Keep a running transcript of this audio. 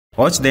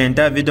Watch the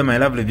entire video, my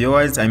lovely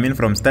viewers, I mean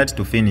from start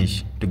to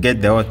finish, to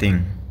get the whole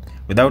thing.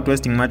 Without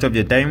wasting much of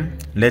your time,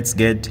 let's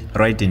get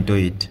right into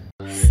it.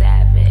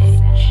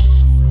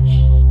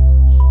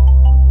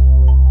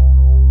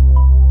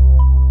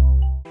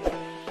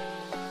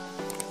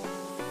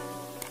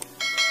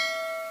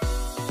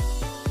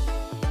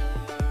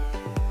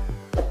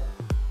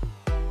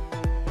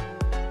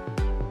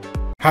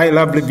 Hi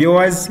lovely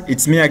viewers,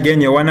 it's me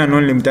again, your one and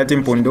only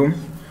Mutati Mpundu.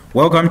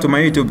 Welcome to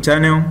my YouTube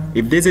channel.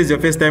 If this is your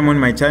first time on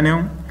my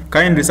channel,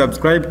 kindly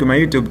subscribe to my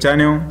YouTube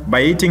channel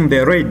by hitting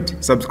the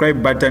red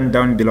subscribe button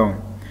down below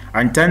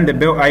and turn the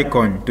bell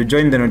icon to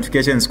join the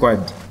notification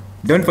squad.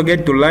 Don't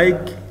forget to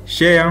like,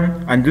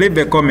 share and leave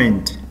a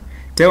comment.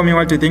 Tell me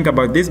what you think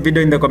about this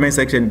video in the comment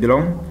section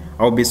below.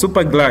 I'll be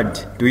super glad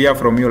to hear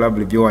from you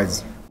lovely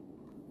viewers.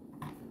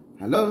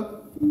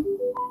 Hello?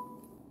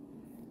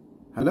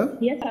 Hello?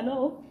 Yes,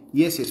 hello.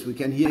 Yes, we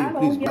can hear you. Hello,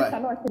 please yes, go ahead.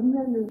 hello, I can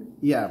hear you.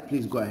 Yeah,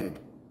 please go ahead.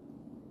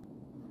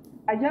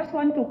 I just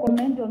want to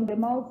comment on the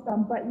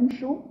Sampa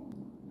issue.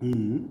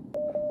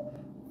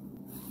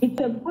 It's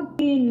a good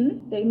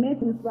thing they met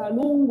with Edgar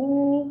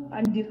Lungu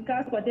and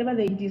discussed whatever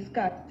they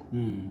discussed.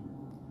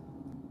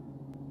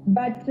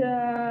 But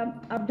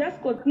I've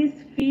just got this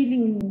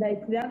feeling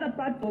like the other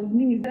part of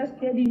me is just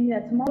telling me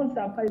that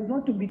Sampa is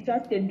not to be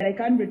trusted like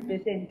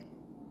 100%.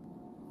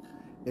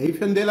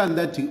 If you tell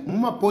that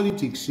my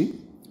politics,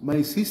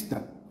 my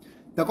sister,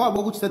 the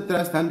about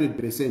trust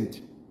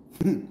 100%.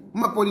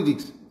 My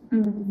politics.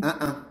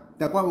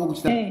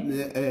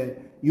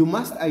 You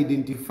must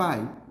identify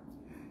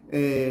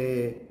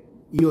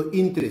your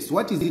interest.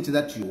 What is it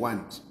that you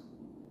want?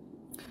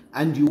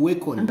 And you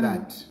work on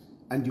that.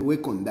 And you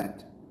work on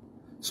that.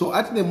 So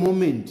at the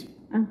moment,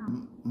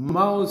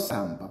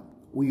 Sampa,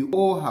 we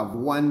all have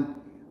one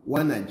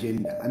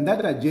agenda. And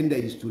that agenda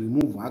is to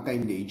remove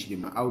Hakainde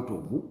Hichilema out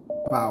of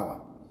power.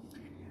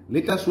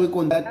 Let us work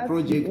on that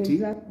project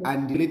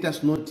and let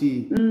us not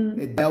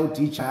doubt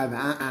each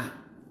other.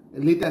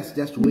 Let us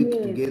just work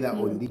together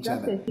on each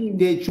other.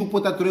 The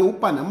chupota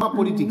upana ma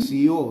politics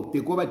yo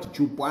te koba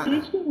chupa.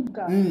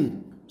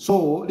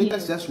 So let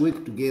us just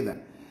work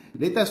together.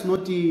 Let us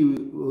not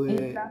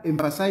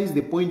emphasize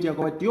the point ya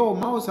kwa yo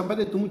mao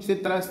sambate tumuchite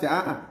trust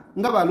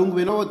ngaba lungu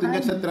bena wote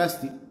ngacha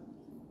trust.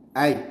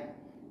 Ai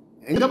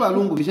ngaba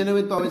lungu bishane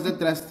wetu aweza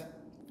trust.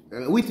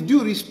 With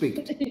due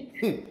respect.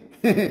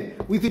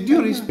 With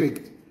due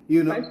respect,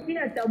 you know.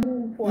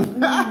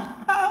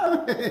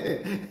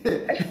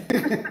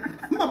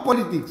 My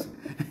politics.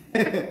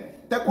 We're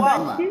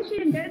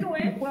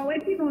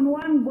working on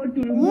one go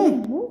to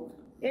remove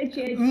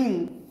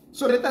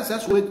So let us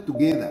just work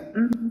together.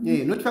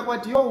 Yeah, not for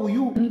what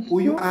you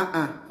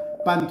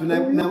pantu na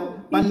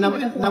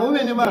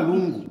bobene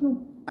balungu.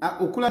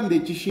 Okulande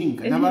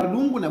chishinga na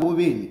balungu na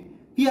bobene.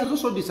 He has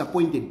also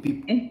disappointed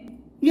people.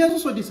 He has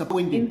also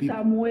disappointed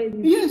people.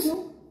 Yes.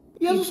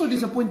 He has also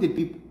disappointed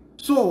people.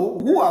 So,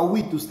 who are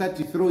we to start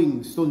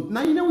throwing stones?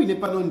 Now, you know, we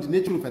never know the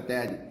natural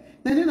fatality.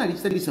 Now, then I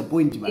start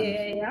disappointed.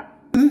 Yeah.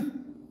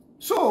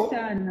 So,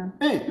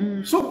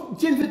 so,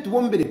 tiens, fait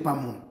tomber les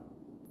pamons.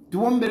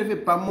 Tomber les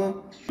pamons.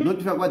 Not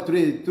to forget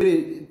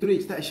three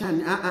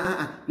station.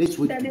 Let's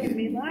work together.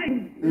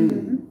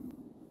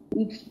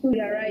 It's true,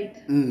 you're right.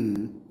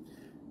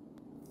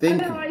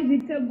 Otherwise,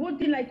 it's a good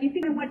thing. Like if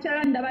you know what you're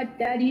about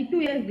 2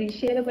 years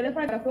this year, but if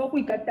I go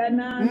quick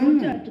katana, no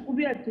to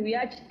be able to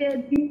reach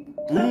 30,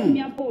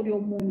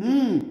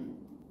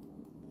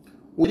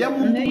 Ulia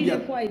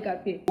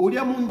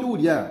mundu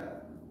ulia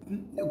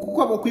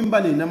kukwa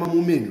bokwimbane na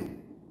mamumeno.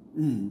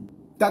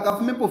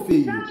 Takafume po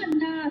fail.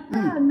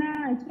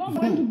 Sana. It's not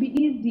going to be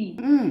easy.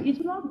 It's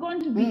not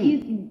going to be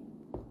easy.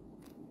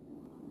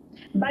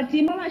 But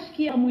I know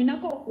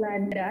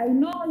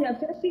you're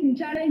facing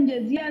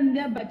challenges here and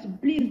there, but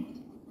please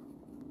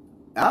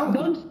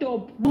don't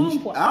stop.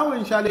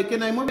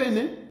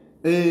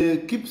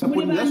 Keep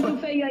supporting us.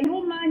 You're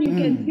human, you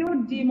can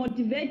feel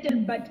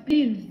demotivated, but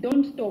please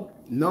don't stop.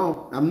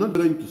 No, I'm not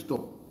going to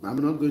stop. I'm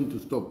not going to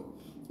stop.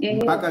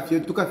 Thank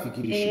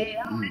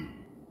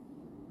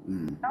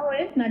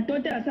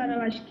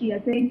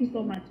you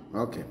so much.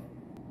 Okay.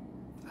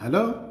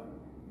 Hello?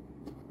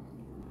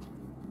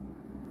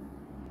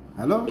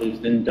 Hello?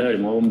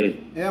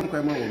 Yeah, I'm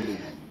quite more.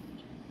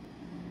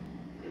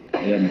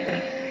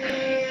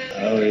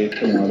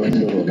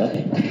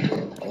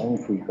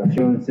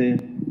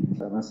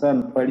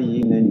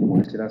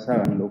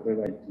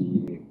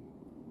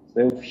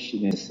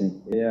 Selfishness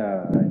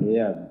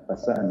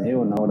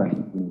pasana naona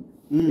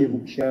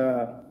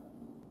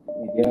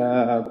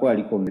ya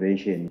kwali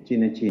convention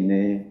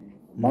chine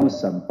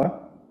Sampa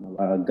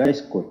na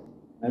guys code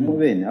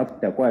amubene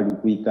after kwali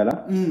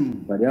kuikala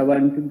bali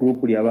abantu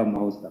group li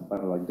aba Sampa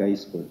ba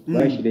guys code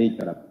bashire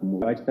ikala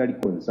kumubachitali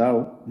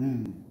konzao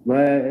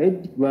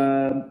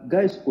ba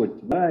guys code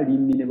bali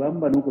mine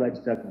bamba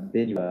nokulachita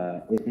campaign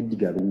ba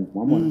Edgar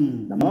Lungu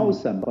na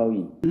Sampa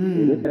wi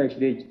leta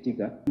shire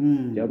chitika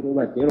jabo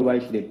batero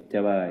bashire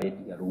taba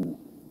Edgar Lungu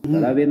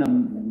balabe na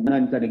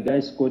nankane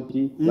guys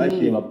koti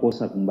bashi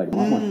baposa kumbali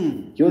mama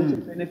kyonse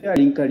fenefe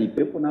alinkali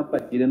pepo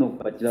napatire no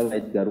kupatira ba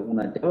Edgar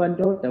Lungu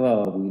tabantu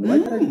tababwino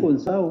batali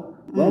konsawo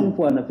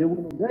bamfana fe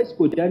buno guys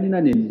koti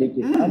alina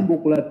nendeke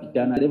ambukula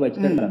pitana leba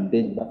kitaka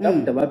mbenzi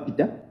bakamuta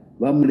bapita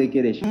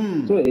bamulekeresha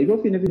so ebyo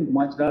fenefe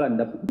mwachirala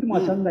ndafuti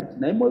mwasanga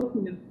naye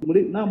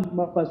mule na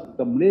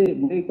mapasuka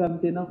mule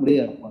kampena mule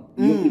yakwa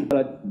iyo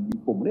kipala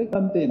ndipo mule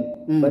kampena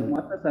but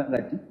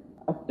mwasanga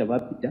after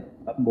bapita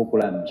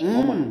bambokulamisha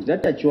mama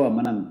kirata kyo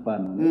amana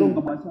mfano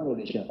ndonga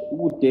masalolesha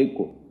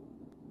ubuteko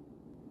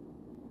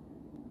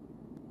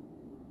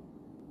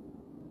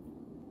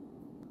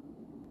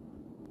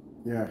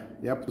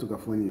yeah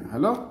tukafoni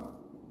hello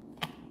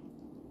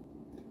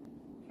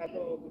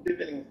good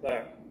evening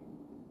sir.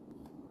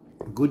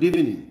 Good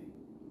evening.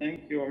 Thank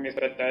you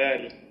Mr.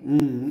 Tayari.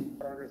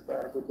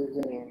 Sir, good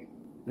evening.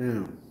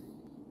 Yeah.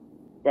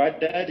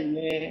 Badari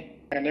ne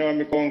kanewa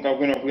mikonga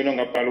bwino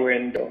nga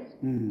palwendo.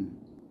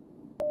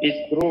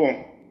 It's true.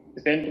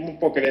 Sentu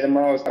mupokele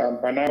mao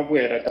Sampa na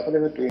bwera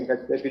tapale tuinga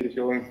chipili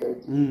chonse.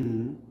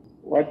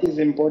 What is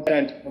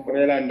important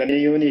kumbrela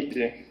ndani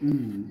unity.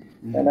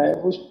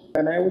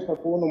 Kana yusha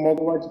kunu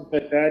mogo wa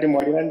chipatari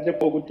mwalira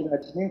njepo kutila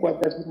chingwa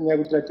tatu nya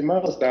kutila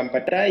chimao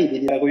Sampa tai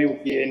lila ko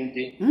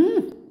UPND.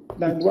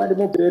 Na ngwadi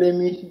mupere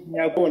mishi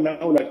nyako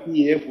na ula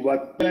PF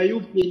wa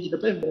UPND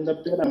tapale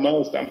ngapera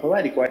mao Sampa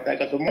wali kwa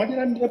taka so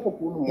mwalira njepo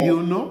kunu mogo.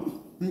 You know?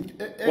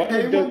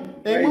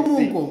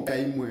 Mungu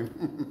kaimwe.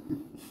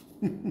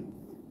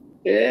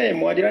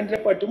 Mwadira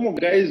njepo tumu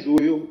guys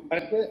uyu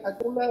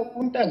akula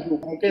kuntangu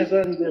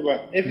kumkeza njeba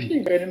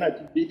efinga ina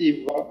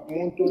tibiliva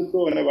muntu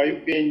zona ba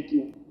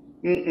UPND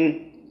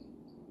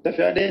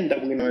tafadenda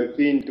bwino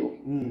efintu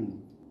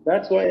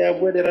that's why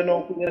abwedera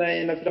no kunyera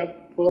ina fira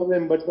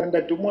problem but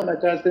kwanda tumona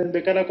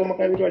kasembe kana koma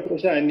kabiri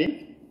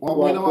wachoshani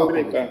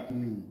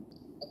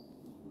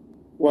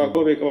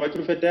wakobeka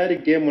wachufetari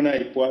game na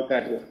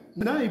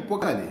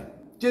ipwakale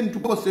chen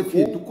tuko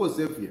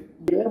safe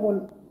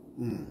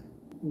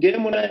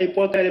game na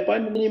ipwakale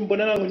pani nimbo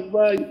na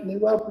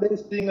niba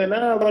pressing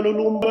na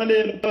balulumba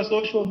lelo pa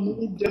social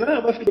media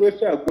na bafiro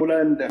fya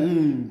kulanda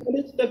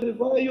let's take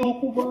vayo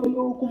kuba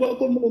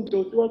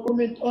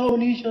comment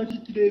ni shati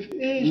tire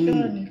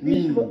shani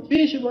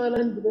fish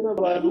balanda na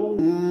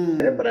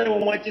balungu epara mo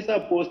mwachisa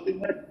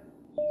posting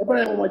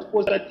epara mo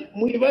mwachposta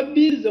muiba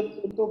bize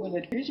kutoka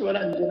na fish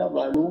balanda na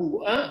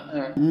balungu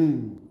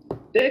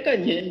teka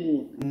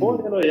nyeni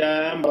bonelo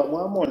yamba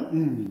mwamona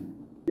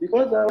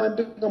because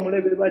abantu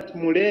kamulebe bati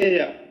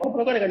muleya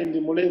okukana kali ndi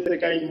mulese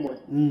kaimwe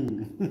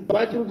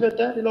bati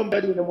uvetani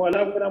lombali ne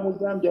mwalabu na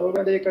Muzambia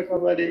babaleka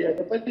kabaleya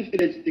tapati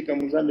file chitika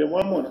Muzambia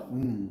mwamona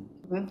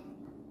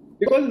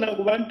because na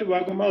kubantu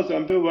bako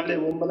Mozambique bale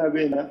bombana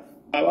bena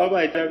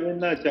ababa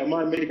itabena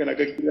chama America na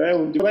kakira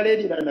yao ndi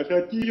baleli na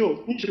fatiyo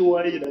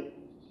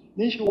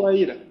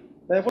nishuwaira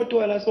na foto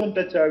wala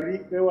sonta chavi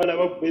wala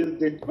ba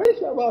president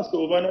baisha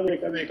baso bana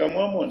beka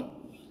mwamona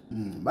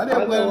bale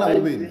yakwela na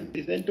ubeni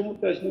sentu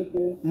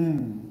mutashoke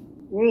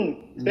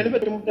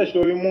sentu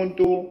mutashoke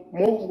muntu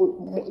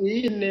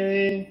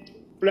ine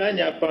plan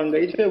yapanga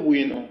ife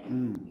bwino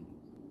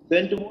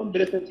sentu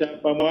mundrese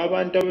chapa mu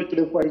abantu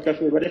abetulefwa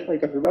ikafe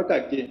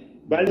bakake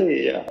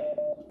baleya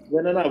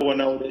bana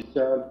nabona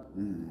ulesha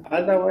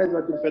otherwise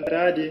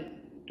batufetadi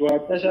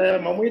tuatasha ya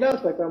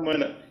mamwirasa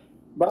kamana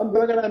bambi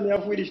bakala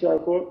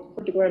myafundishako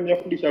futi kwa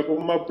myafundishako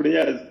mu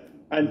players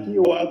anti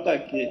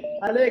wakake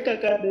aleka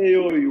kade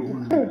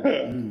yoyu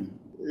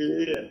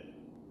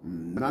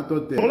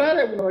natote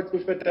mulale buno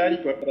tufetali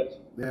kwa crash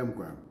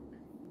demkwa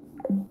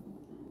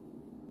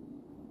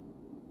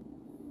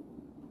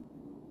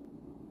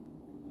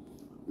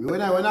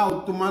wana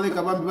utumale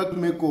kabambi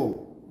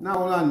batumeko na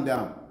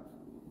Holanda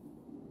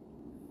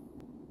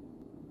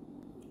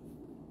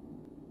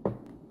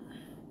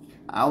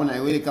auna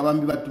iwe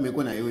kabambi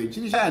batumeko na iwe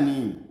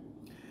chilishani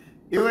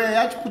iwe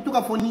yachi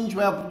kutuka phone nje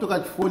baya kutuka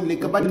phone le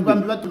kabati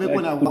bambi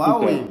batumeko na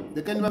wawe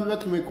dekani bambi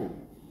batumeko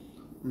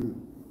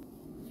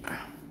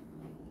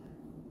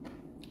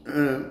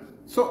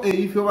so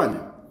if you want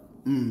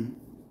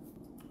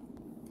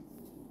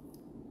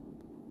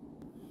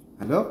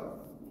hello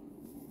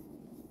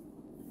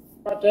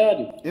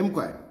Patari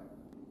emkwa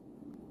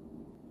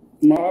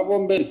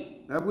mabombe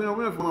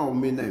abwina fuma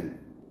omena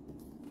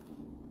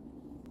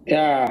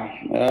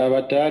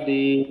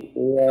Patari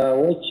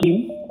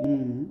watching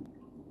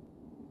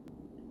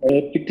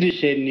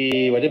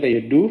petition whatever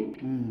you do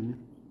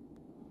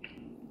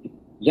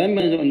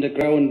Zambians on the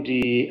ground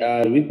we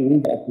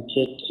will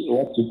appreciate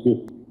what you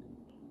do.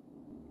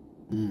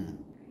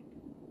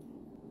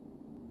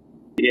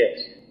 Yes.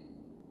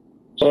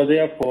 So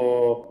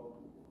therefore,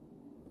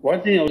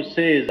 one thing I would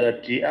say is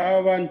that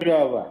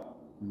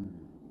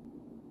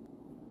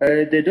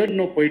they don't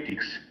know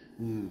politics.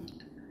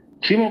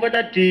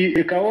 Chimokatati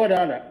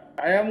ikaorana,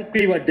 I am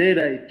clear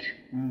daylight.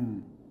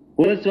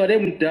 Once wale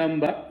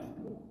mtamba,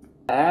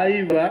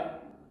 aiva,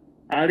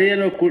 alea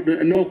no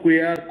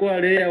kuyako,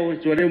 alea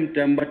once wale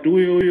mtamba,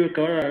 tuyo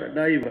kaora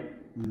daiva.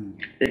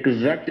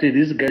 Exactly,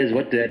 these guys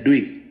what they are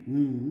doing.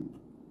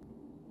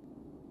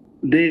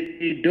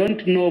 they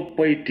don't know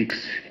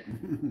politics.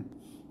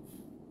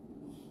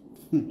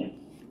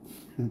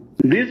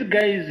 These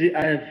guys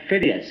are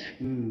failures.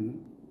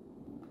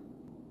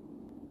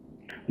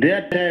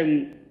 Their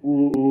time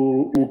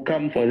will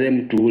come for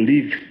them to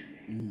live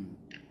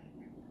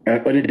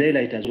on the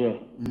daylight as well.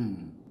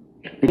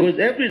 Because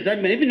every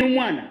Zambian, even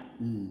Umwana,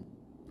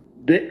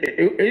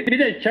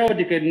 even a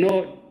child can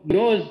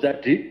knows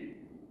that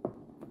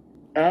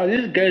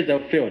these guys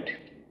have failed.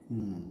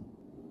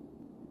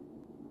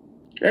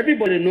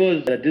 Everybody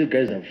knows that these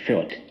guys have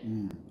failed.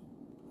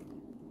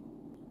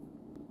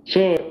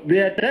 So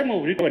their time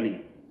of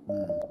reckoning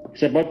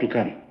is about to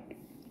come.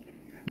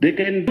 They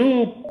can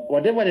do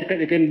whatever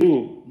they can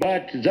do,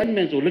 but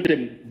Zambians will let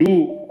them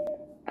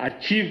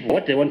achieve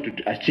what they want to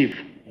achieve.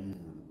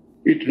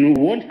 It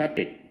won't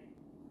happen.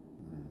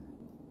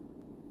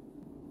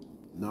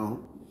 No.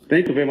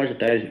 Thank you very much,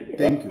 Taj.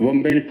 Thank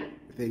you.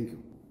 Thank you.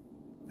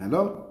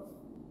 Hello?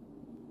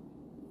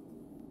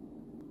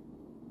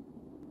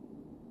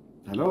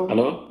 Hello?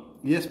 Hello?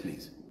 Yes,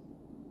 please.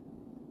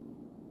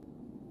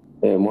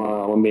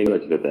 Moi, mimi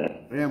nachileta.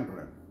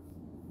 Emperor.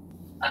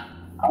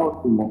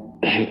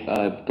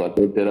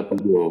 Twatotera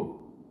pamoja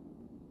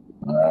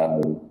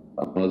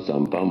hapo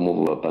Sampa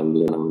move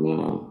wapangia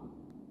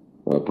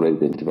na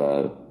president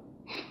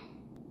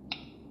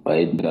wa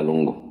Edgar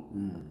Lungu.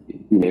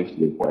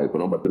 Imefika kwa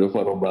kuna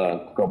mataifa roba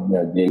kama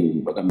ya geni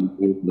mpaka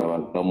mtu na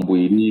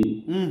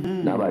wakambuini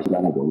na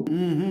bashana kwa.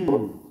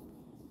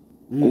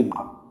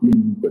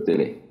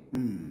 Kutele.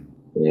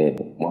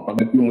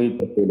 Mwapanga timu hii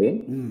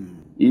kutele.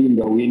 Hii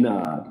ndio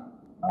wina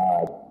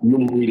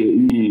nyumu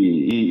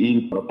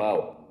ile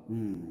papao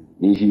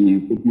ni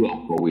kujua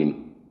kwa wina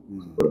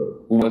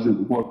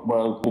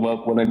kuba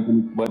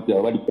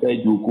kubata bali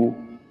prejuku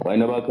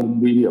abana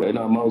bakambiri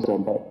abana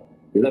Sampa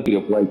ila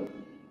pile kwa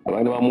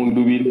abana ba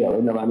Mpundu bile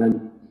abana banani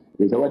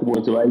eza watu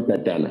bose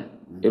bayitatana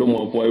ero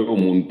mwapo ayo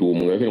muntu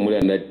umwe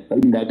muri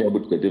ndaka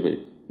yabutukateve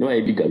no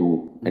Edgar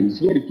Lungu, and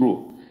it's very true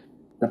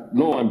that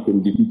no one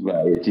can defeat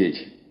by a church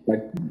but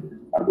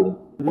ado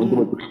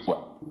onto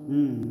kwa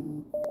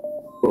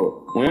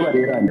so mwewa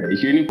deranda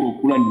isheni ko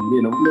kula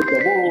ndine na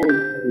kuleta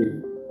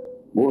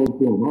bo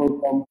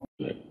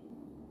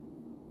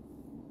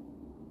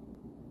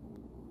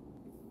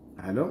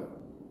Hello?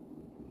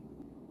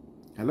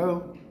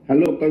 Hello?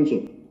 Hello,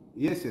 Council.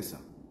 Yes, sir.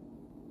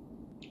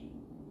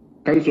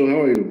 Council,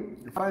 how are you?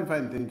 Fine,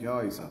 thank you. How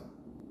are you, sir?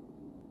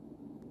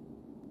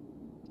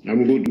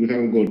 I'm good,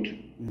 thank God.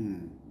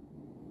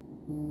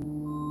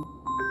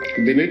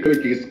 The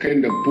network is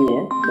kind of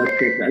poor, but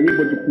are you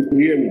able to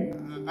hear me?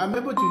 I'm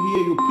able to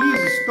hear you.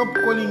 Please stop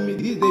calling me.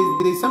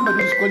 There's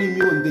somebody who's calling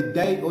me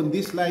on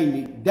this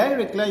line,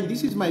 direct line.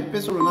 This is my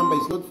personal number.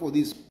 It's not for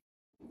this.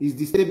 It's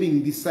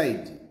disturbing this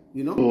side.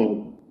 You know.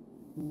 Oh.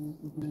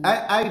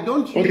 I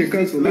don't use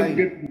this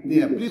line.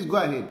 Yeah, please go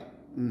ahead.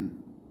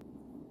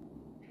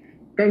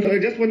 Council, I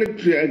just wanted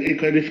a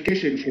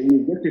clarification from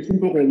you. Just a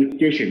simple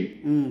clarification.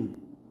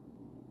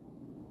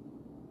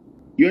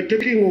 You are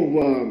talking of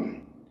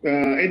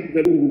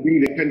Edgar Lungu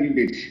being the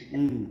candidate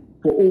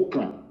for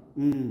Oka.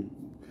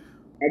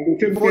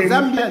 For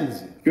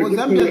Zambians,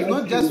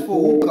 not just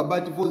for Oka,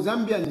 but for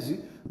Zambians,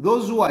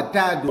 those who are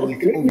tired of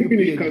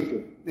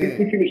UPN.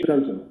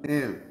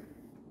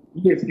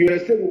 Yes, you are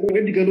saying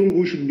Edgar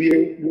Lungu should be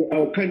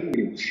our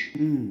candidate.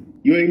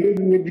 You are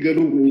engaging Edgar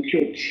Lungu in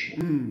church.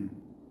 And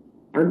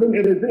then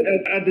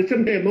at the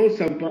same time,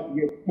 Sampa,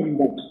 you are coming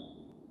back.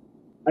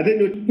 And then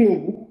you're talking of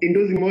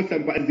endorsing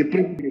Sampa as the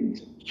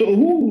president. So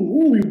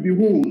who will be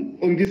who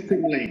on this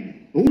timeline?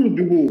 Who will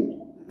be who?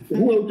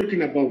 Who are we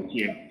talking about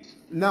here?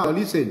 Now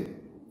listen.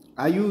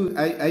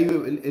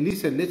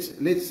 Listen,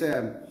 let's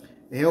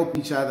help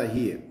each other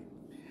here.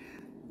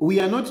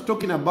 We are not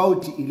talking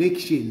about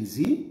elections.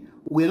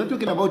 We are not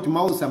talking about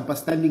Sampa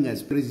standing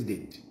as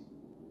president.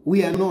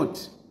 We are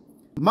not.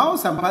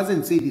 Sampa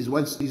hasn't said he's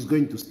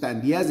going to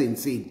stand. He hasn't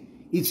said.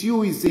 It's you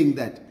who is saying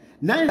that.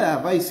 Neither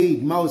have I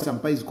said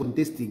Sampa is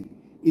contesting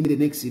in the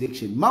next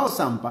election.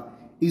 Sampa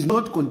is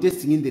not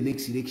contesting in the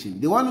next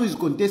election. The one who is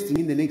contesting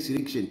in the next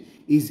election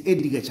is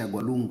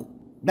Edgar Lungu.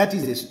 That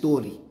is the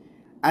story.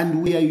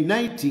 And we are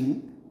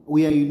uniting,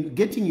 we are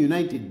getting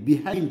united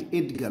behind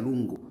Edgar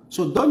Lungu.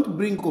 So don't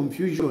bring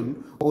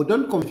confusion or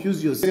don't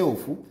confuse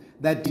yourself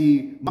that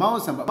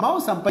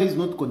Sampa is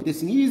not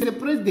contesting. He is the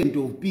president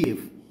of PF.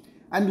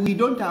 And we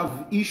don't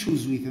have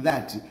issues with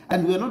that.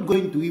 And we are not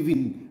going to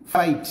even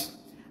fight.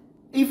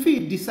 If he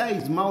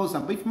decides, if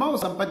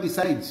Sampa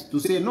decides to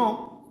say,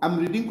 no, I'm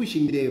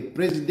relinquishing the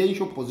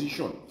presidential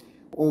position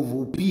of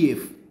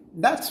PF,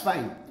 that's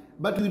fine.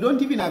 But we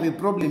don't even have a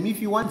problem. If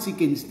he wants, he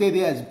can stay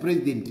there as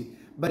president.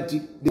 But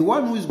the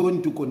one who is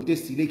going to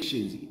contest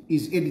elections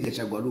is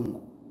Edgar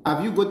Lungu.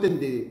 Have you gotten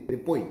the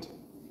point?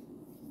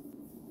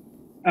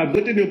 I've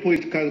gotten your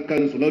point,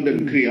 Council, loud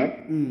and clear.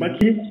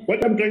 But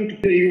what I'm trying to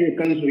say here,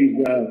 Council, is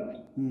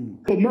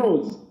for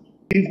Maus,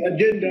 his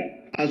agenda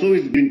has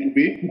always been to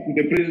be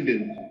the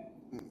president.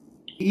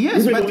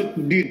 Yes, Even but what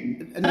you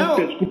did now,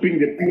 after scooping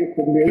the PF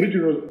from the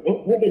original.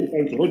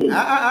 Hold on.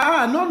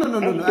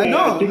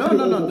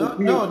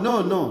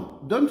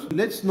 no.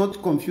 Let's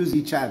not confuse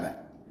each other.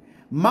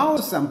 Mao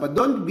Sampa,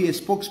 don't be a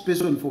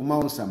spokesperson for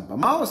Mao Sampa.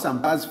 Mao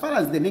Sampa, as far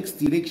as the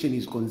next election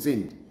is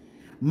concerned,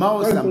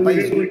 Mao Sampa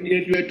is...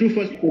 You are too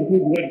fast to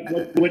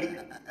conclude what...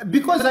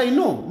 Because I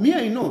know. Me,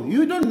 I know.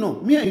 You don't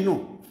know. Me, I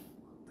know.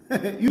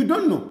 You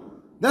don't know.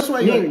 That's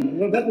why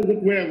No, that was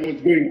not where I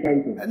was going,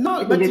 Council.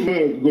 No, that was not where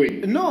I was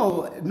going.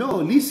 No,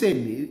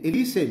 listen.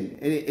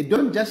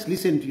 Don't just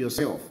listen to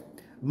yourself.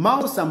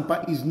 Mao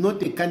Sampa is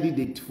not a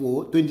candidate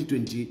for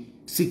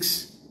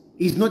 2026.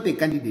 He's not a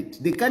candidate.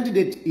 The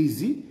candidate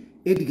is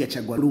Edgar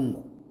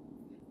Lungu.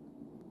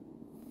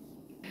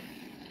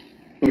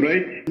 All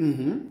right?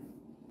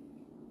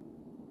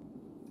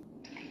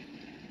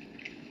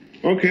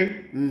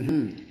 Okay.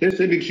 Let's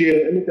end it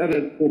here. Any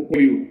other for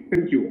you.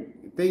 Thank you.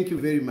 Thank you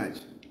very much.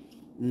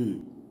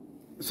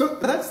 So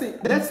that's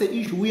the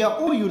issue. We are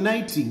all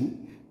uniting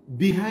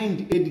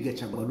behind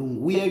Edgar Lungu.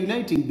 We are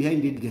uniting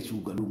behind Edgar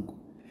Lungu.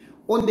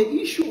 On the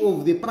issue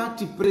of the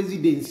party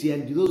presidency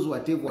and those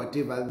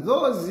whatever,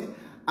 those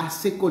are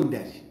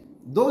secondary.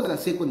 Those are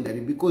secondary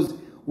because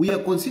we are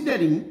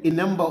considering a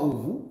number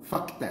of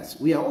factors.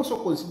 We are also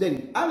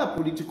considering other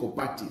political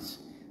parties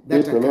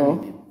that are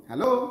coming in.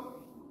 Hello?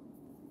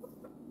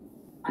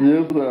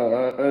 Yes,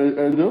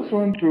 I just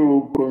want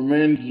to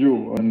commend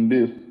you on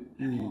this.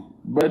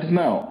 But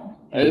now,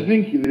 I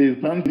think there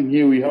is something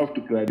here we have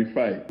to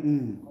clarify.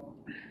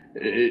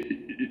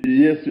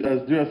 Yes,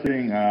 as you are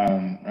saying,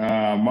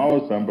 Mao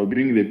Sampa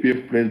being the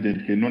PF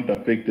president cannot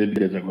affect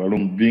Edgar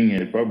Lungu being a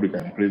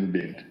Republican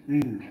president.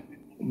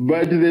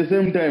 But at the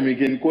same time, he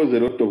can cause a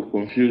lot of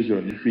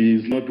confusion if he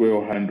is not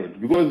well handled.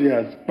 Because he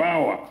has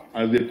power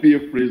as the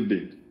PF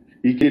president.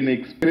 He can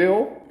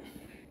expel,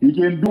 he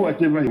can do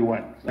whatever he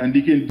wants, and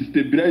he can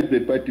destabilize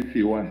the party if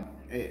he wants.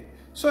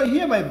 So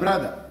here, my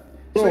brother.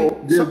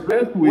 So the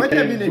best we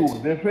can do,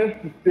 the first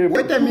step.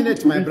 Wait a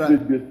minute, my brother.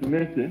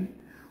 Destination.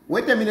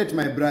 Wait a minute,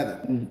 my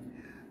brother.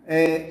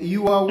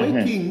 You are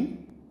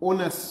working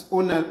on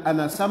an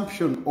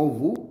assumption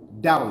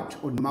of doubt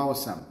on Mao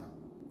Sampa.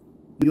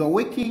 You are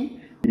working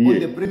on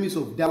the premise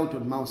of doubt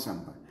on Mao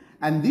Sampa.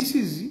 And this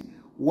is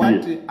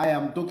what I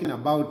am talking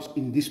about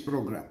in this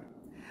program.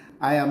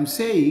 I am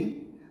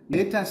saying,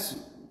 let us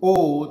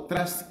all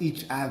trust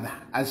each other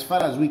as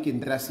far as we can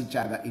trust each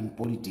other in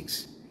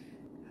politics.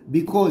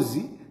 Because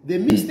the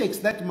mistakes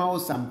that Mao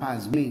Sampa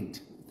has made,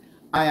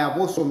 I have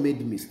also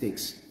made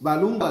mistakes.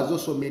 Lungu has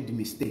also made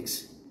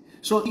mistakes.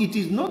 So it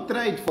is not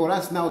right for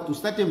us now to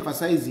start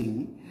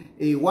emphasizing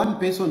one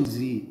person's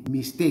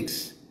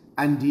mistakes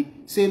and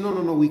say, no,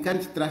 we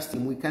can't trust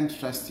him, we can't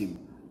trust him.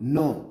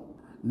 No.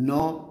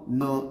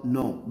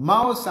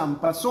 Mao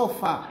Sampa so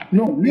far...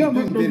 No, we are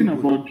not talking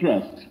about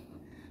trust.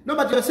 No,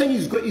 but you're saying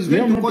he's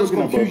going to cause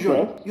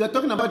confusion. You are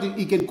talking about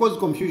it can cause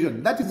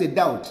confusion. That is a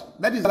doubt.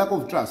 That is lack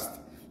of trust.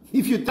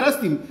 If you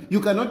trust him,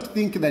 you cannot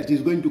think that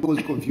he's going to cause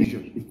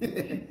confusion.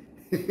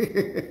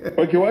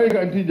 Okay, why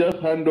can't he just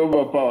hand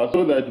over power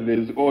so that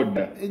there's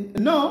order?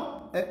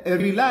 No,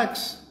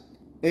 relax.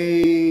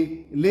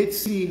 Let's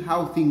see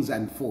how things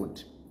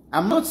unfold.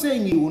 I'm not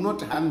saying he will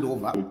not hand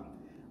over,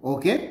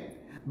 okay?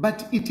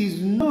 But it is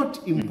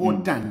not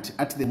important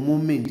at the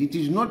moment. It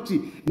is not,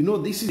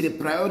 this is the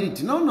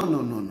priority. No.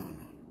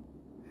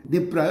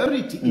 The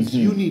priority is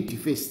unity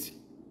first.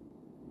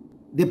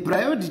 The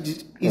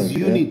priority is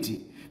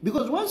unity.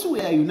 Because once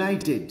we are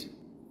united,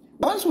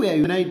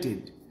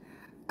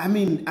 I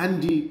mean,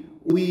 and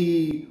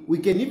we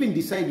can even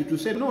decide to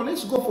say, no,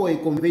 let's go for a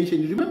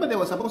convention. Remember there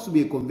was supposed to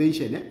be a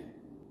convention,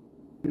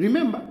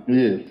 Remember?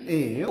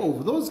 Yes.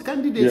 Of those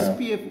candidates,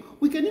 PF,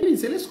 we can even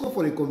say, let's go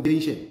for a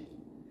convention.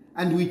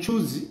 And we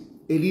choose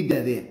a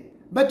leader there.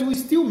 But we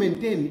still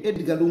maintain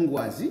Edgar Lungu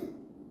as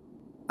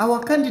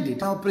our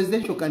candidate, our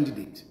presidential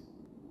candidate.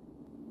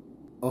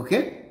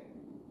 Okay?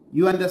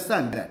 You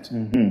understand that?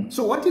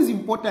 So what is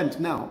important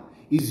now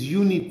is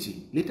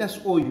unity. Let us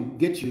all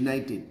get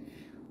united.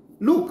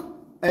 Look,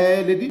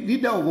 the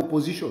leader of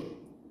opposition.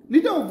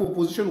 Leader of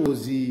opposition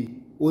was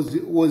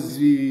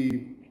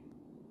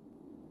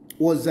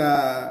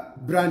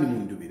Brian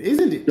Mundubile,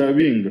 isn't it?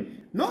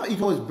 No, it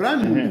was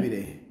Brian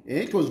Mundubile.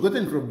 It was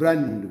gotten from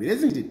Brian Mundubile,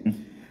 isn't it?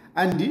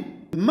 And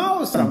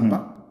Mao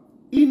Sampa,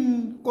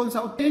 in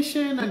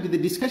consultation and the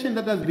discussion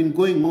that has been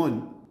going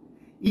on,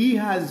 he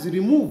has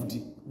removed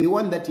the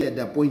one that he had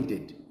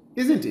appointed,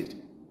 isn't it?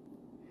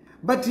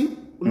 But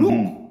look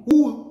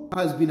who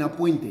has been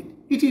appointed.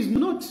 It is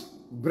not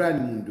Brian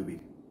Mundubile.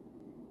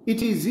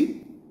 It is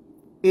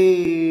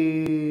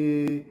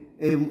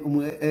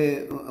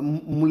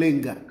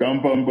Mulenga.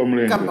 Kampamba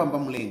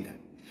Mulenga.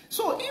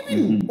 So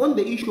even on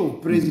the issue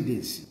of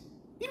presidency,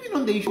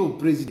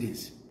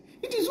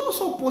 it is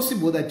also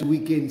possible that we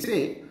can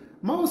say,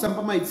 Mao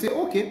Sampa might say,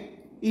 okay,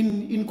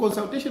 in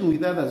consultation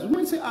with others, we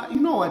might say, you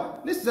know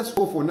what, let's just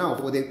go for now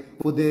for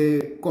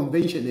the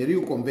convention, a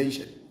real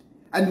convention.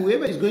 And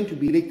whoever is going to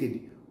be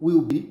elected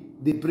will be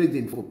the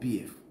president for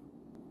PF.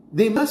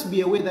 There must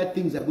be a way that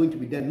things are going to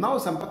be done. Mao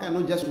Sampa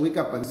cannot just wake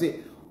up and say,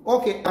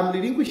 okay, I'm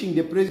relinquishing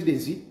the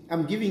presidency,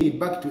 I'm giving it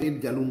back to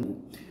Edgar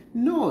Lungu.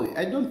 No,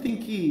 I don't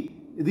think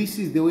this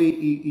is the way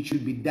it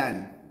should be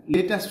done.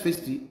 Let us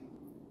first,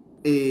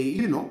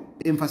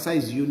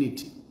 emphasize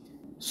unity.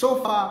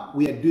 So far,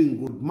 we are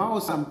doing good. Mao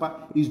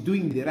Sampa is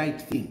doing the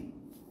right thing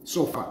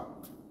so far.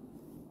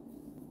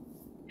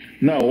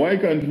 Now, why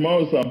can't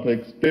Mao Sampa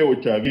expel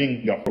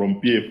Chavinga from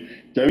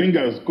PF?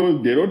 Chavinga has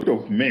caused a lot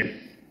of mess.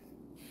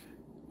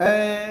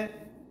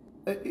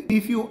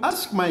 If you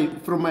ask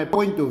from my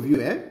point of view,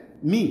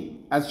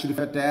 me as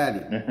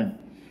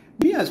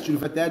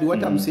Chilifatayari,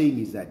 what I'm saying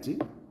is that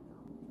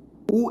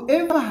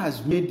whoever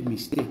has made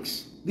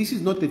mistakes, this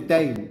is not a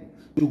time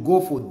to go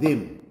for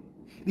them.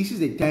 This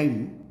is a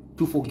time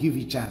to forgive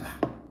each other.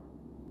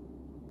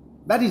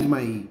 That is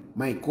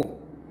my call.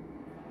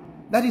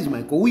 That is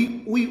my call.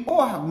 We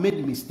all have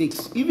made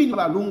mistakes. Even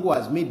Lungu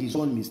has made his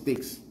own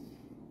mistakes.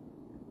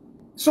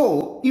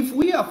 So, if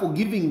we are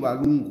forgiving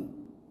Lungu,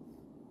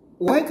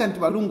 why can't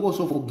Lungu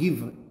also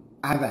forgive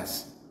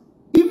others?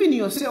 Even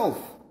yourself.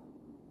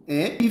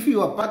 If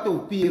you are part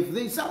of PF,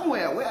 there is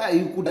somewhere where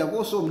you could have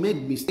also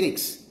made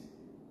mistakes.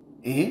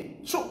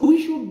 So,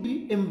 we should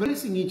be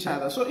embracing each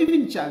other. So,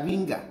 even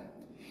Chavinga,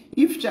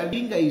 if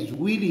Chavinga is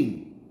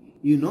willing,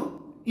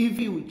 if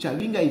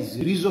Chavinga is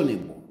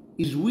reasonable,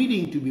 is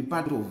willing to be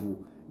part of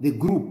the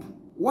group,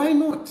 why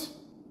not?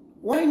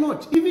 Why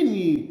not? Even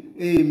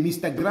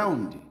Mr.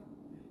 Ground,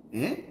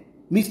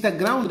 Mr.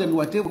 Ground and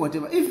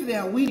whatever, if they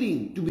are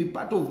willing to be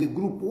part of the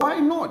group, why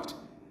not?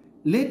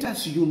 Let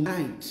us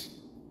unite.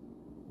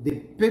 The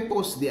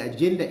purpose, the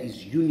agenda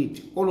is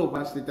unity. All of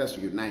us, let us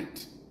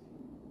unite.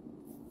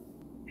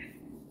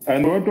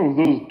 And what of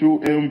those two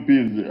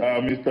MPs,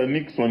 Mr.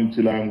 Nixon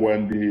Chilango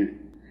and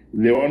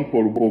the one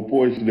for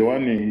Poposh, the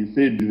one he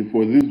said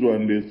for this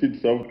one, the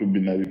seats have to be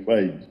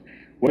nullified.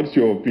 What's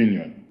your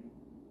opinion?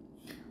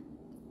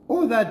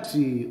 All that,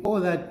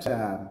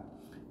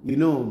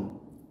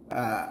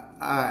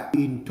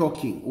 in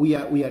talking, we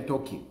are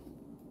talking.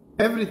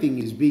 Everything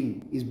is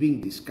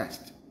being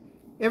discussed.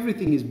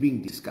 Everything is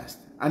being discussed.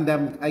 And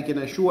I can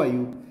assure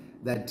you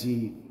that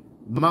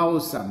Mao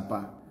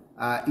Sampa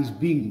is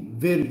being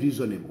very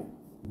reasonable.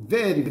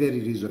 Very,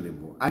 very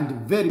reasonable.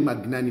 And very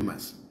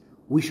magnanimous.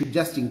 We should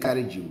just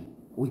encourage him.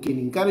 We can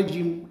encourage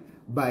him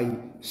by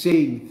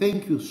saying,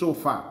 thank you so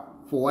far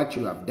for what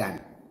you have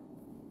done.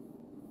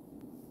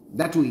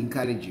 That will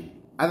encourage him.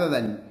 Other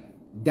than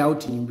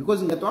doubting him.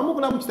 Because in the time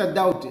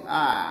doubt,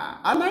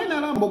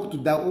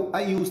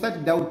 he will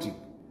start doubting.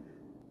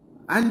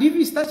 And if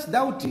he starts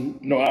doubting...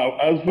 No,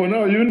 as for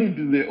now,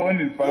 unity is the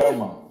only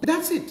farmer.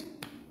 That's it.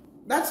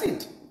 That's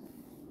it.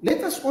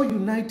 Let us all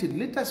unite.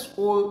 Let us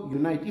all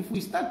unite. If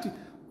we start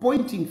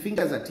pointing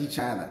fingers at each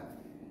other,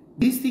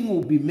 this thing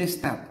will be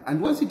messed up.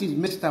 And once it is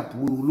messed up,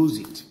 we will lose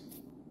it.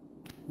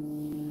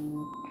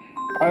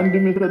 And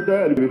Mr.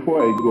 Tayari,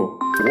 before I go,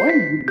 why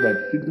is it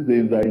that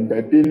citizens are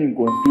entertaining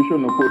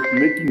constitutional courts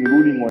making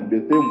ruling on the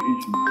same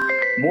issue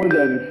more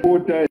than 4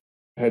 times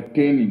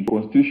entertaining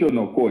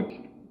constitutional courts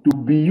to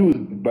be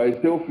used by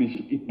selfish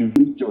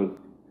individuals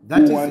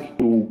who want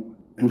to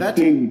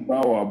stay in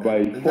power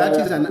by that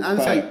is an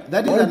answer.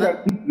 That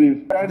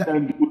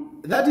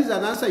is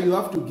an answer you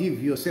have to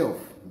give yourself.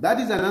 That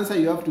is an answer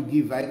you have to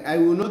give. I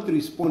will not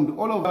respond.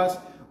 All of us,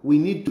 we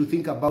need to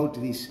think about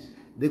this.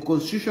 The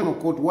Constitutional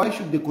Court, why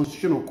should the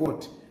Constitutional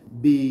Court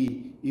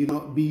be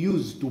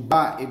used to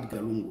bar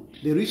Edgar Lungu?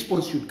 The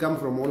response should come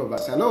from all of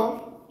us.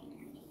 Hello?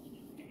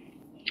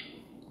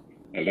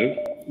 Hello?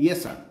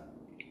 Yes, sir.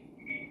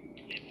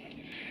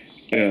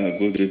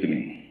 Good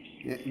evening.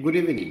 Good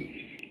evening.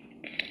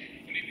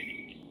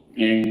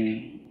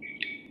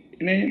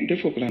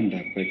 Ndefo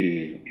kulanda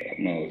pali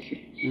mauzi.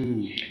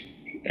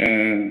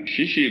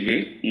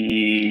 Shishibe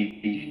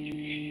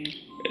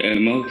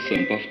Mao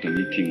Sampa after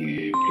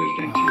meeting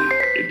President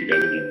Edgar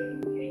Lungu.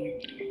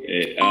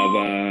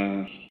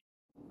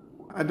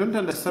 I don't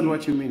understand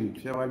what you mean,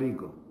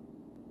 Shawaligo.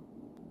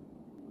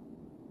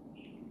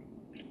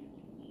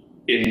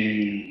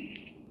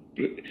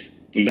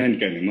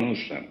 Mao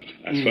Sampa,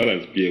 as far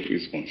as PF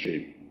is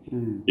concerned,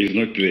 is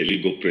not the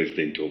legal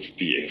president of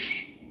PF.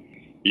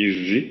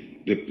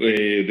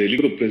 The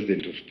legal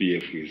president of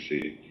PF is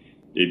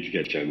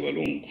Edgar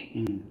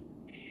Lungu.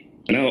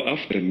 Now,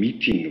 after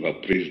meeting the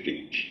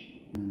president,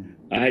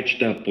 at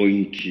that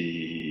point,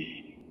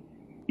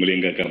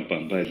 Mulenga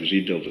Kampamba is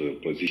leader of the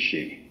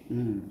opposition.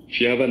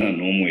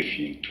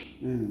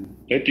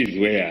 That is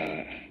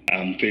where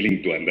I'm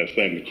failing to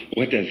understand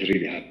what has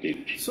really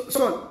happened.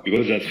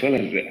 Because as far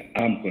as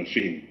I'm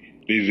concerned,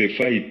 there is a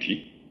fight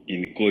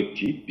in court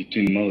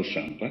between Mao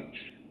Sampa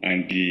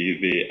and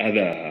the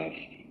other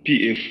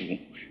PF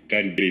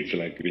candidates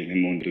like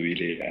Mpundu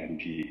and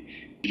the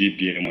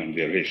GPM and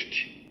the rest.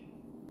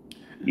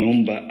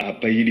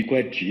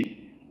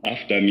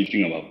 After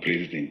meeting our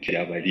president,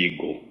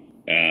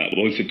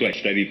 also to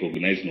actually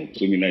recognize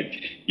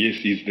yes,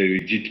 he's the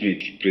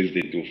legitimate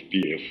president of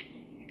PF.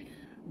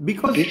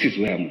 Because this is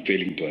where I'm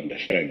failing to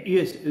understand.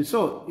 Yes.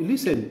 So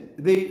listen,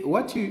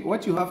 what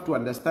you have to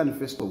understand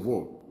first of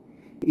all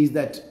is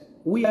that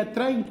we are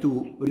trying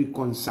to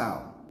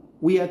reconcile.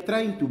 We are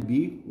trying to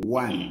be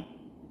one.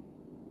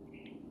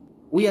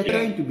 We are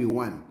trying to be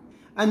one,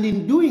 and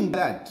in doing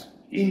that,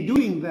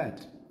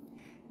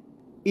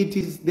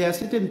 there are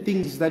certain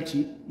things that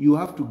you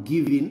have to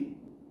give in,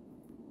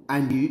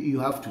 and you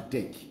have to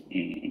take.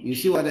 You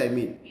see what I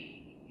mean?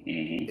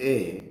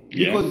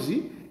 Because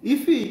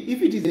if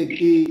it is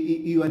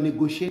you are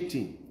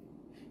negotiating,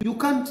 you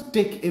can't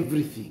take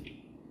everything.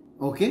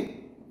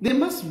 Okay, there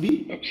must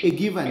be a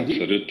give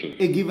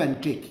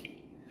and take.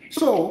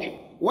 So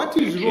what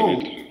is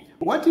wrong?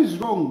 What is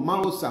wrong,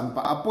 Mao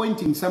Sampa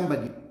appointing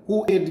somebody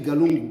who Edgar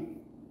Lungu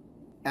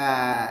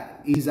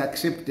has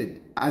accepted?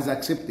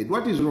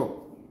 What is wrong?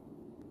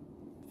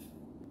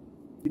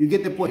 You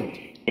get the point?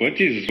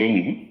 What is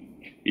wrong?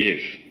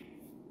 Yes.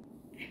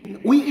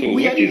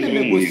 We are in a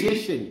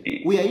negotiation.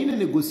 We are in a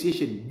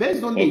negotiation.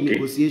 Based on the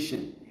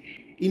negotiation,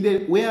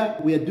 where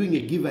we are doing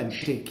a give and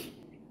take.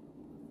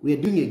 We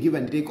are doing a give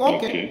and take.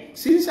 Okay.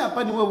 Since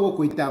hapani we work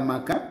with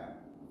Tamaka,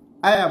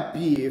 I am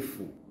PF.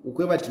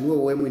 Ukweba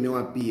tinuwe we mwine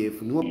wa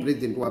PF, niwo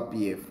president wa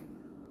PF.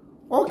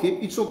 Okay,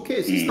 it's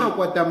okay. Since now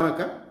kwa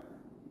Tamaka,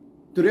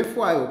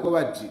 turefwayo kwa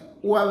bati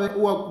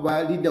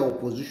uwa leader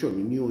opposition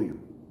in you.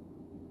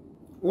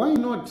 Why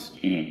not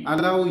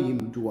allow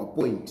him to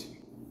appoint?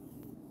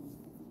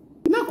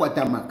 Na kwa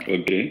Tamaka.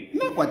 Okay.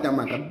 Na kwa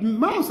Tamaka.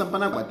 Mao Sampa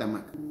na kwa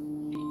Tamaka.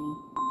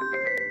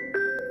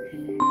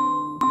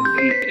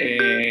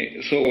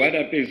 So what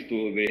happens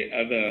to the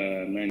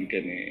other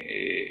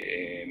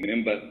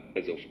members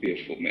of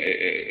PF,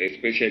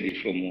 especially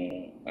from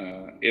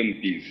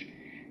MPs?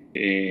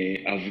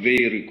 Have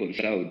they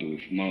reconciled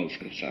with Mao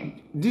Sampa?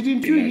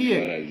 Didn't you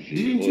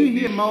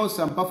hear Mao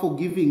Sampa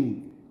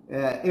forgiving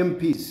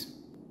MPs?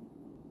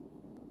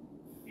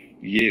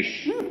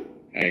 Yes,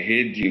 I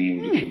heard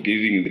him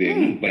forgiving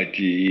them, but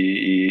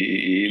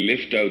he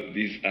left out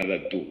these other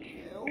two.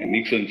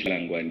 Nixon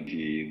Chilango and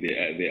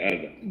the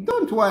other.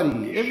 Don't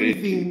worry,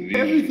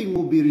 everything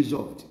will be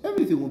resolved.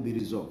 Everything will be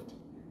resolved.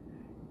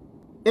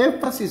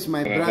 Emphasis,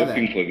 my brother.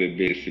 Hoping for the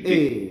best.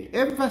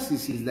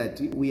 Emphasis is that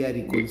we are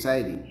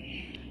reconciling,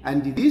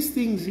 and these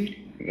things,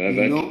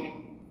 Rome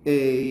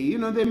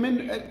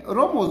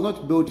was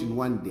not built in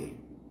one day.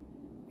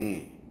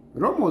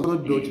 Rome was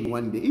not built in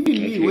one day. Even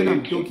me, when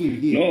I'm talking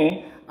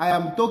here, I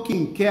am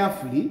talking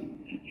carefully.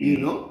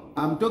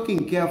 I'm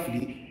talking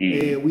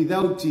carefully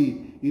without.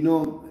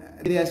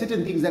 There are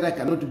certain things that I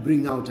cannot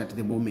bring out at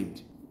the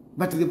moment.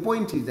 But the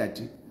point is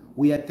that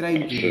we are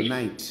trying to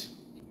unite.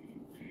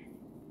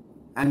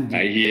 And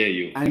I hear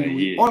you.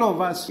 And all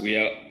of us, we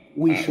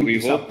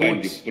hope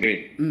and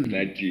pray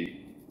that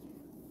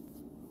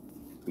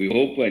we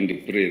hope and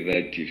pray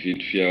that if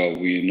it fear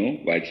we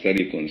but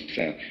study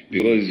concern.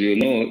 Because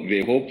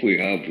the hope we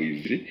have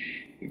is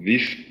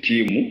this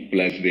team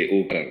plus the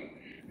OCA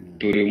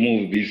to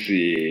remove this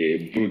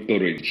brutal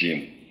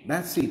regime.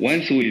 That's it.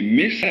 Once we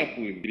mess up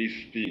with this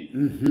thing,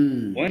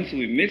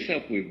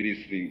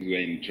 we are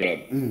in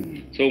trouble.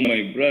 So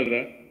my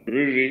brother,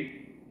 really,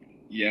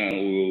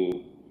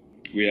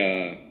 we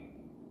are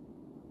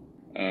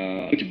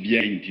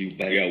behind you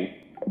by our.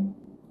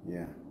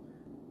 Yeah.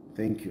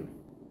 Thank you.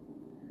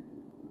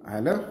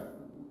 Hello?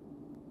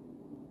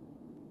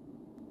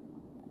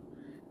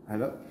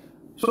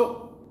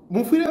 So,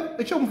 Mufida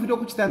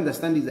Kuchita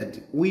understand is that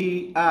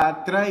we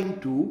are trying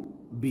to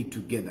be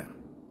together.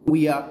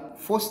 We are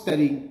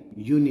fostering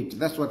unity.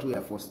 That's what we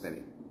are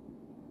fostering.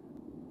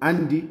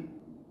 And the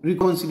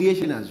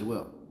reconciliation as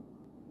well.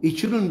 It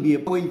shouldn't be a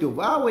point of,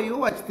 you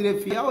watch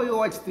Trefi.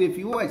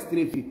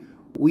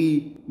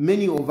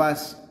 Many of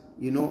us,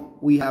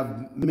 we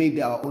have made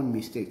our own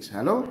mistakes.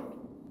 Hello?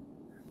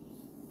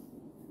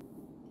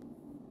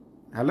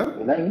 Hello?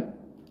 Hello?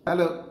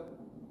 Hello?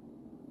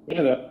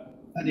 Hello.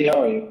 Adi,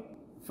 how are you?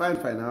 Fine,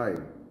 how are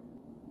you?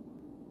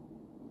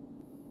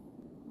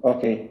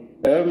 Okay.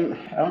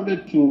 I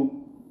wanted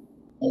to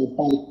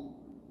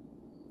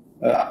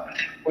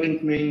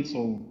appointments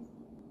of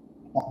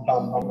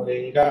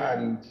Mamulenga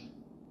and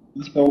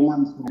Mr.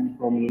 Woman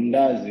from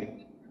Lundazi.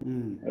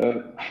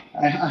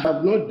 I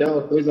have no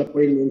doubt those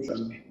appointments are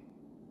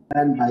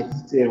done by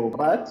Israel,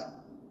 but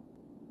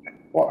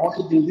why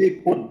did they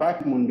put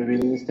back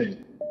Munduvile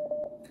instead?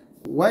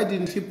 Why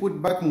didn't he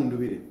put back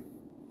Munduvile?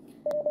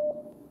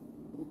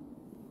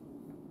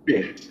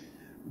 Yes.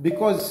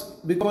 Because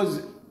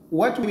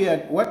what we are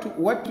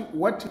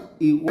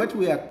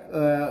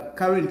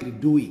currently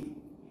doing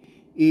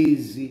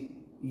is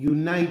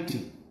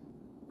uniting.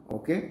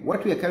 Okay,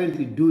 what we are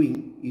currently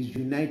doing is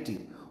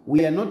uniting.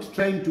 We are not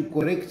trying to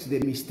correct the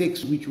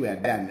mistakes which were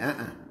done.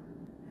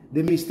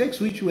 The mistakes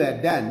which were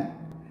done,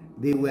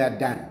 they were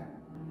done.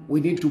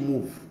 We need to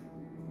move,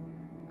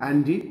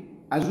 and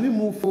as we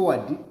move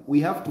forward,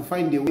 we have to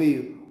find a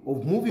way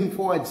of moving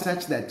forward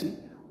such that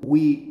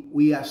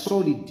we are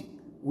solid,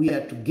 we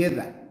are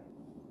together.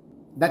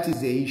 That is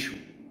the issue.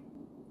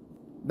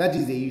 That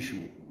is the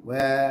issue.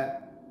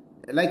 Where,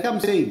 like I'm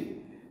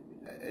saying,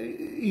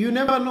 you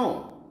never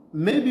know.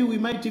 Maybe we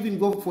might even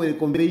go for a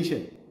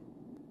convention.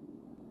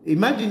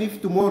 Imagine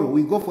if tomorrow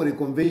we go for a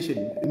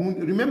convention.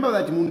 Remember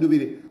that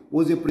Mpundu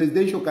was a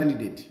presidential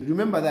candidate.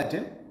 Remember that,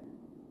 eh?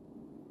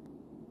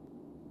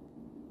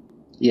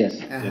 Yes.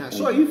 Yes.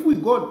 So if we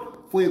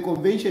go for a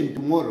convention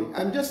tomorrow,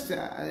 I'm just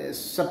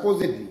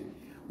supposedly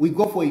we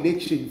go for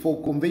election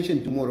for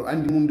convention tomorrow,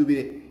 and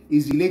Mpundu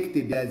is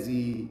elected as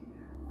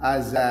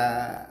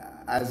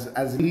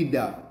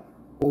leader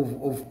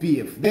of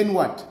PF. Then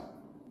what?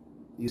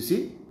 You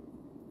see?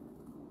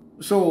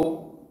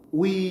 So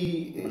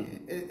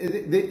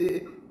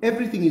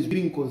everything is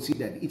being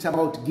considered. It's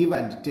about give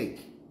and take.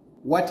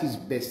 What is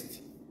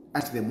best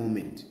at the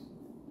moment?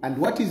 And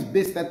what is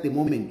best at the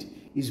moment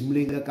is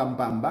Mlenga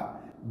Kampamba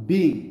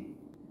being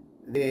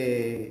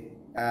the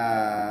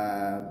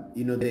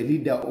the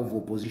leader of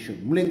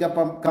opposition. Mlenga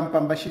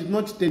Kampamba, she's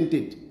not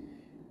tempted.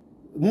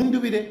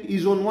 Mpundu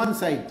is on one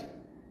side,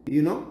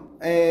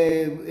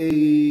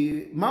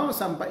 Mao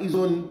Sampa is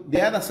on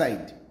the other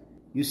side.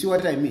 You see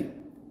what I mean?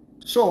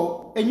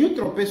 So a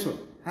neutral person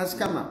has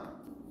come up.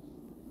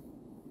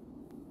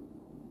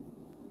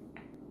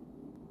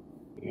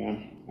 Yeah.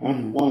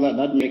 Well,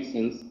 that makes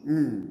sense.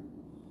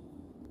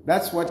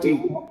 That's what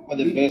for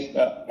the best.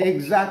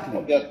 Exactly.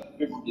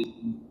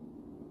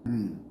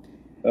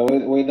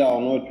 Whether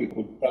or not we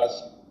could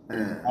trust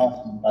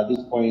him at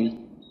this point,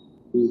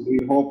 we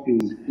hope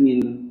he's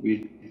in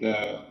with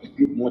a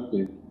good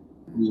motive.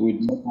 We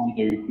would not want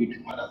to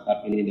repeat what has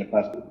happened in the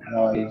past.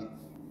 Otherwise,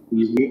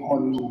 we all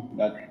know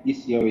that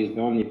this year is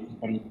the only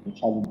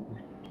challenge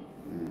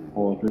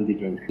for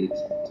 2026.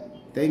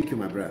 Thank you,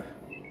 my brother.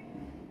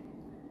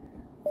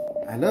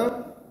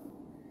 Hello?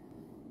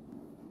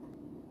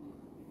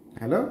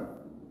 Hello?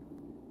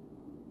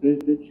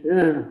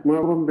 Yeah,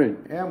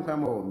 I'm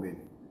coming home.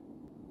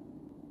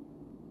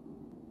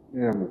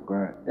 Yeah, I'm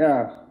quiet.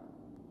 Yeah.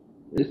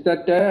 Is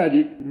that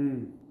tired?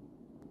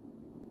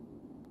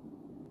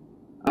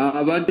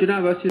 Abantu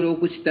n'abasira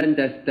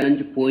okukitanida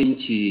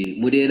standpoint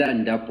mulera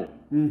ndapo.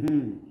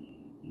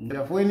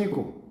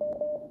 Ndafueniko.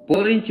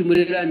 Point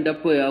mulera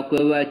ndapo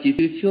yakweba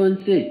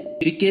kififyonse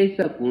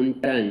fikesa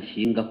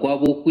kuntanshi nga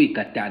kwaba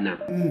okwikatana.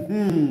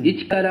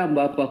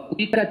 Ikikaramba apa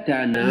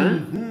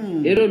kwikatana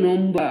ero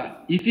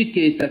nomba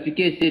ifikesa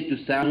fikese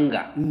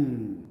tusanga.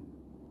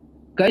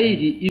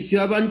 Kairi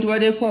ifyo abantu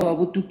balefu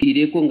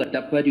ababutukireko nga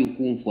tapali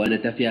okunfwana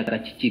tafyaka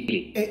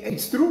kikike.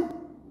 It's true.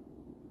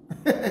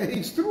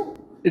 It's true.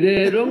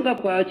 Ronga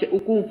kwache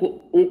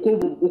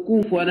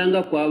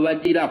ukumfwananga kwa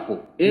badirapo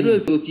ero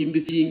efyo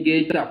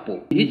kimbifingezapo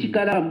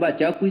ichikaramba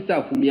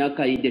chakwisa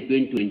myaka inde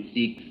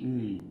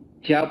 2026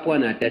 chapwa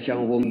na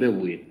tachangombe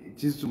bwe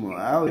chisumo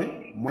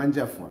awe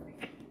mwanjafwa.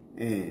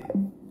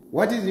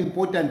 What is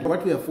important,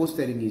 what we are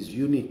fostering is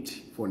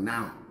unity for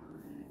now.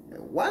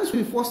 Once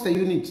we foster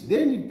unity,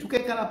 then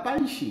tukekala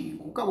panshi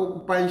kukabo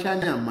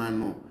kupanshanya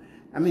mano.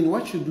 I mean,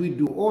 what should we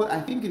do? Or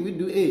I think we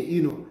do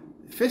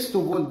first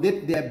of all,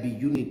 let there be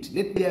unity.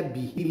 Let there be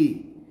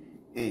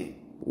healing.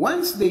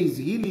 Once there is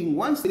healing,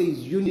 once there is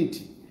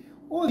unity,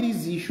 all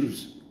these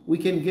issues, we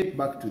can get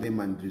back to them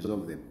and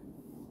resolve them.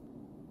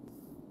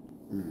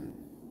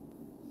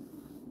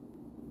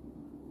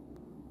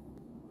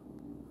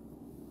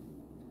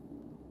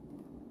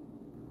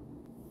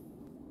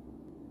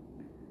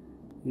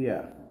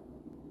 Yeah.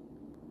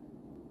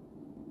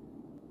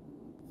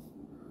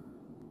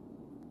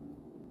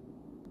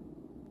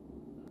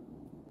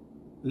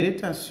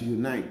 Let us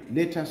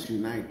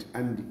unite,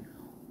 and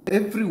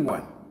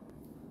everyone,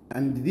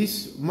 and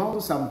this Mao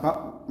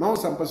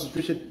Sampa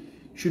situation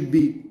should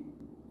be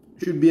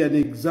an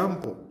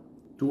example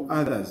to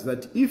others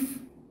that if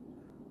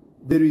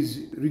there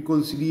is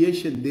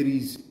reconciliation, there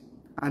is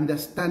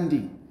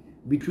understanding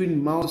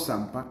between Mao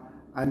Sampa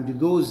and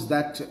those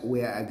that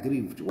were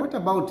aggrieved. What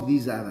about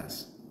these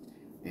others?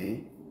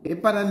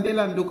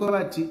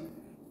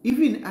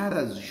 Even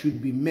others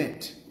should be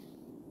met.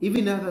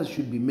 Even others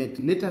should be met.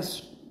 Let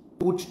us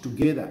put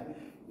together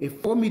a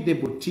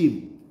formidable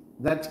team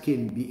that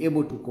can be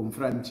able to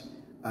confront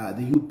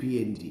the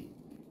UPND.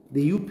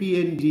 The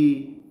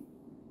UPND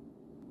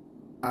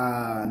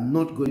are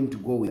not going to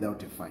go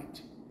without a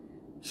fight.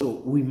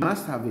 So we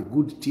must have a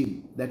good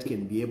team that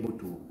can be able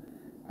to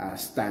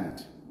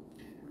stand.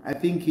 I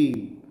think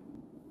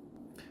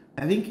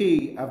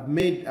I've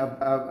made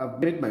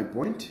my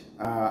point.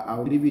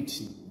 I'll leave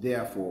it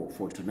there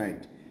for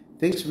tonight.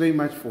 Thanks very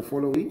much for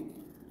following.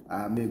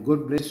 May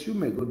God bless you.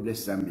 May God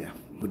bless Zambia.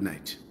 Good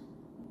night.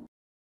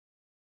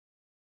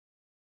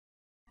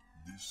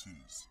 This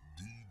is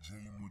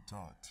DJ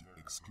Mutati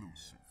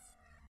exclusive.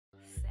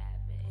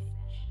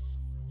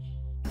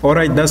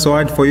 Alright, that's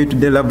all for you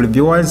today, lovely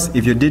viewers.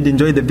 If you did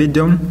enjoy the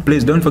video,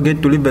 please don't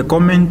forget to leave a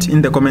comment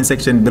in the comment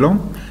section below.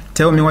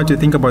 Tell me what you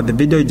think about the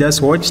video you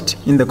just watched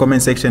in the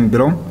comment section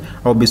below.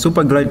 I'll be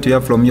super glad to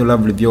hear from you,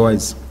 lovely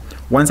viewers.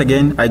 Once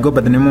again, I go by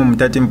the name of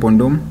Mutati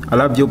Mpundu. I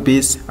love you.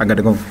 Peace. I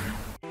gotta go.